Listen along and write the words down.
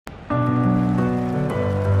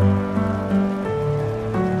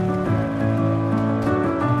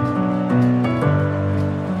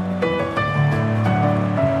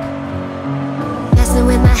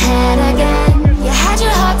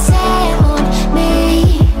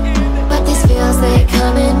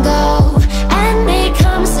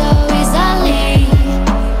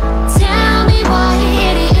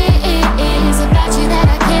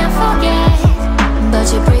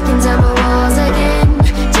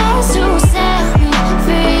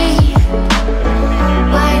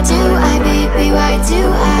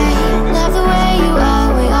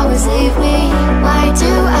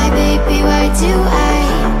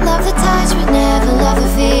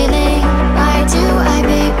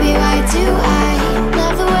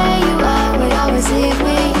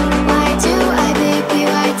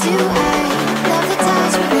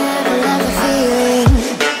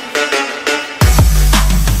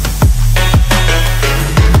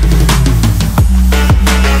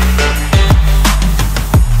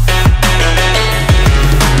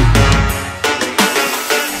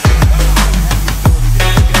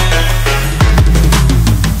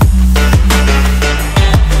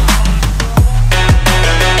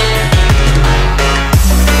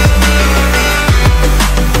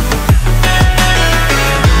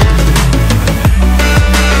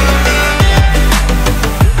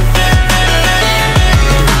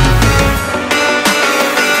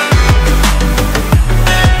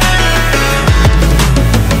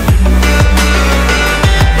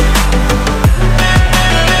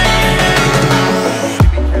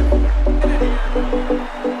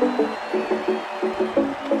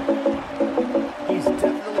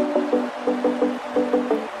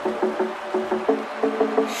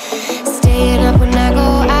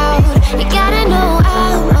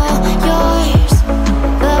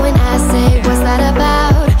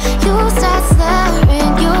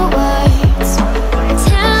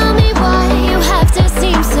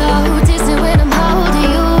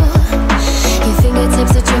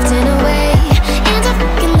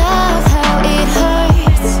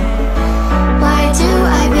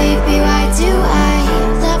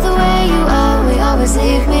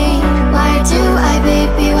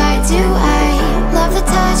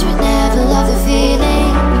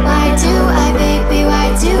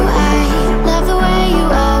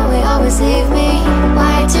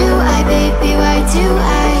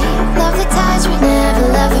touch but never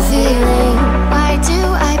love the feeling. Why do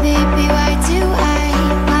I, baby, why do I?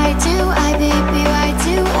 Why do I, baby, why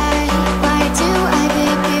do I? Why do I,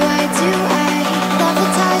 baby, why do I? Love the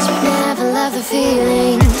touch but never love the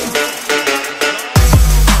feeling.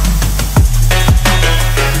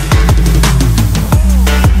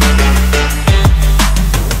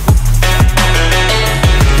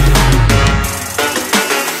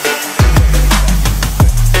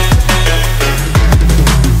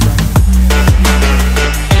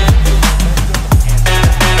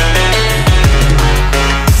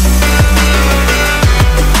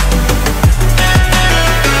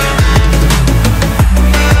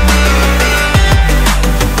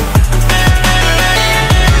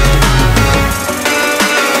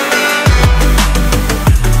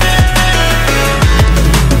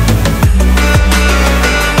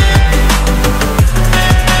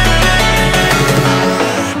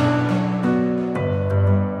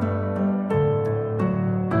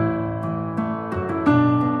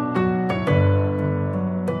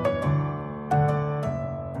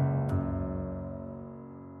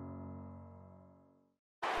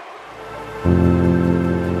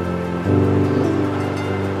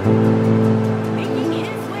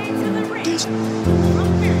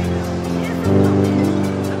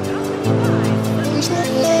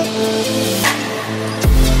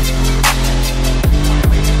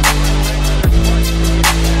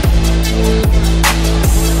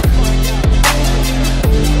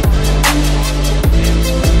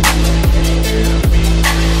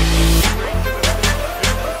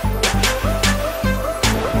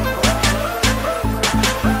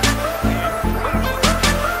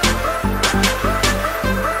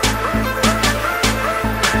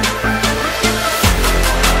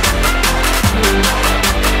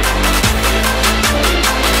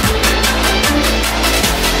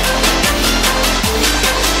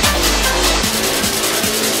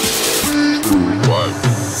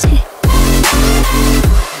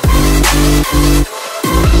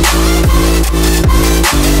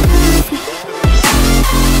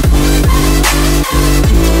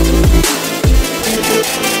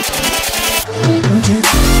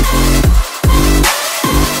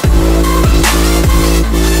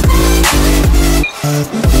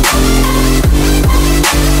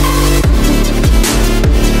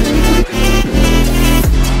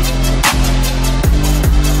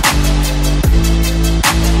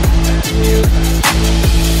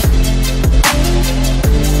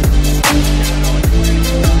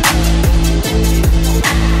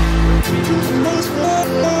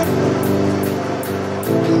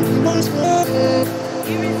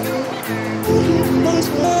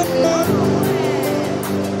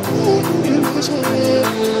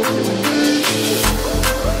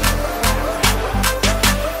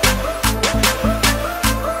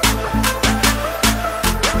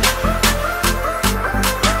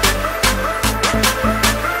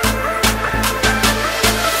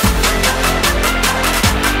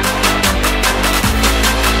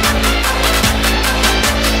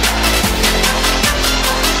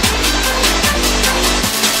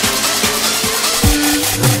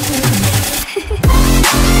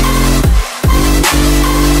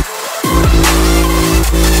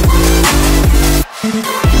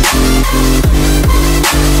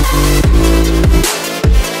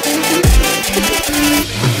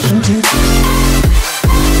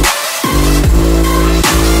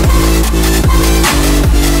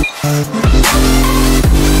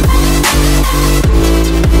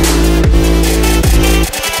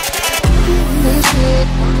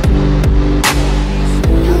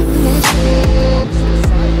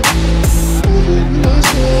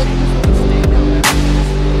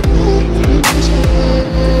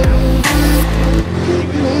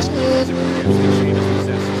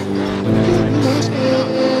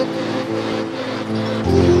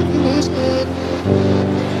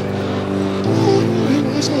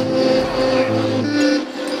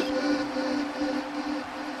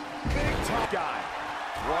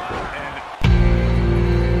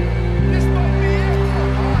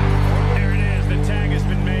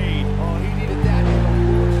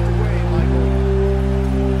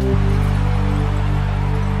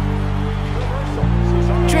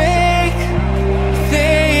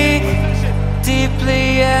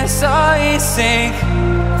 sink.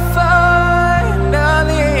 Finally,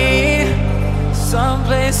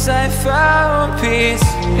 someplace I found peace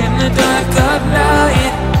in the dark of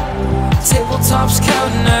night. Tabletops,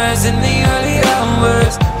 counters in the early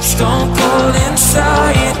hours, stone cold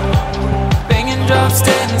inside. Banging drops,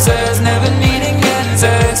 dancers, never needing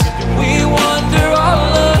answers. We wander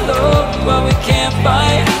all alone, but we can't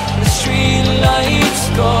find the street lights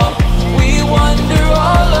go. We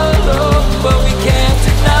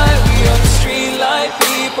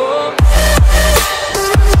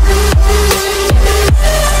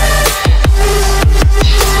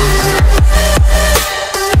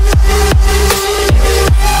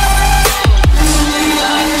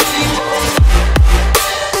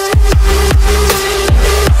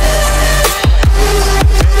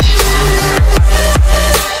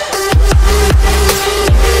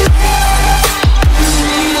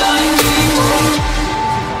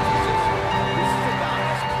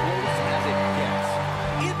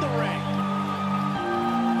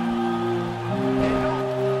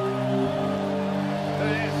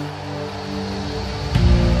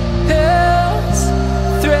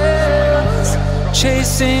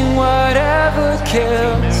chasing whatever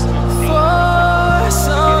kills. For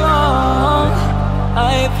so long,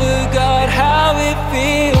 I forgot how it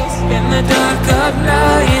feels. In the dark of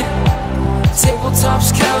night,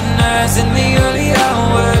 tabletops counting eyes in the early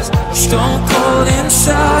hours. Stone cold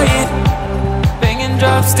inside, banging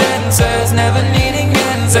drops, dancers, never needing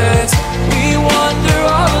answers. We wander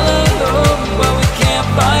all alone, but we can't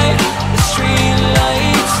find the street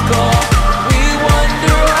lights gone. We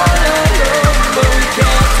wander all alone, but we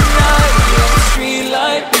can't deny the street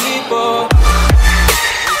light people.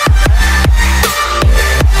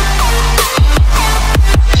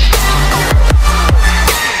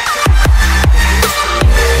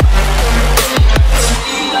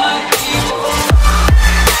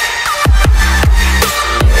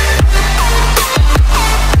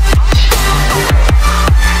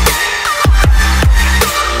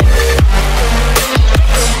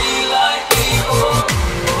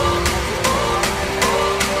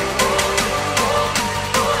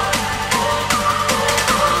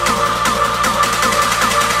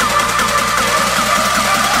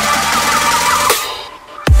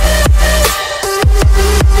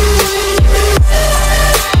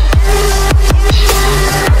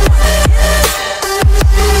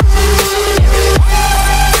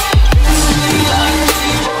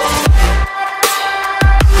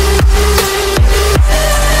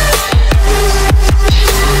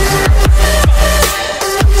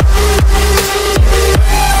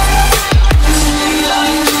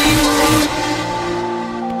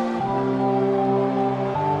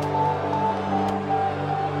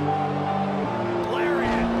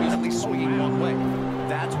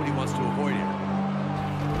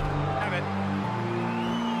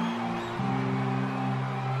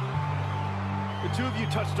 The two of you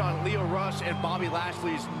touched on Lio Rush and Bobby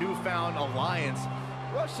Lashley's newfound alliance.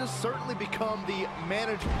 Rush has certainly become the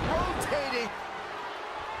manager. Rotating.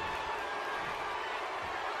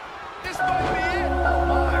 This might be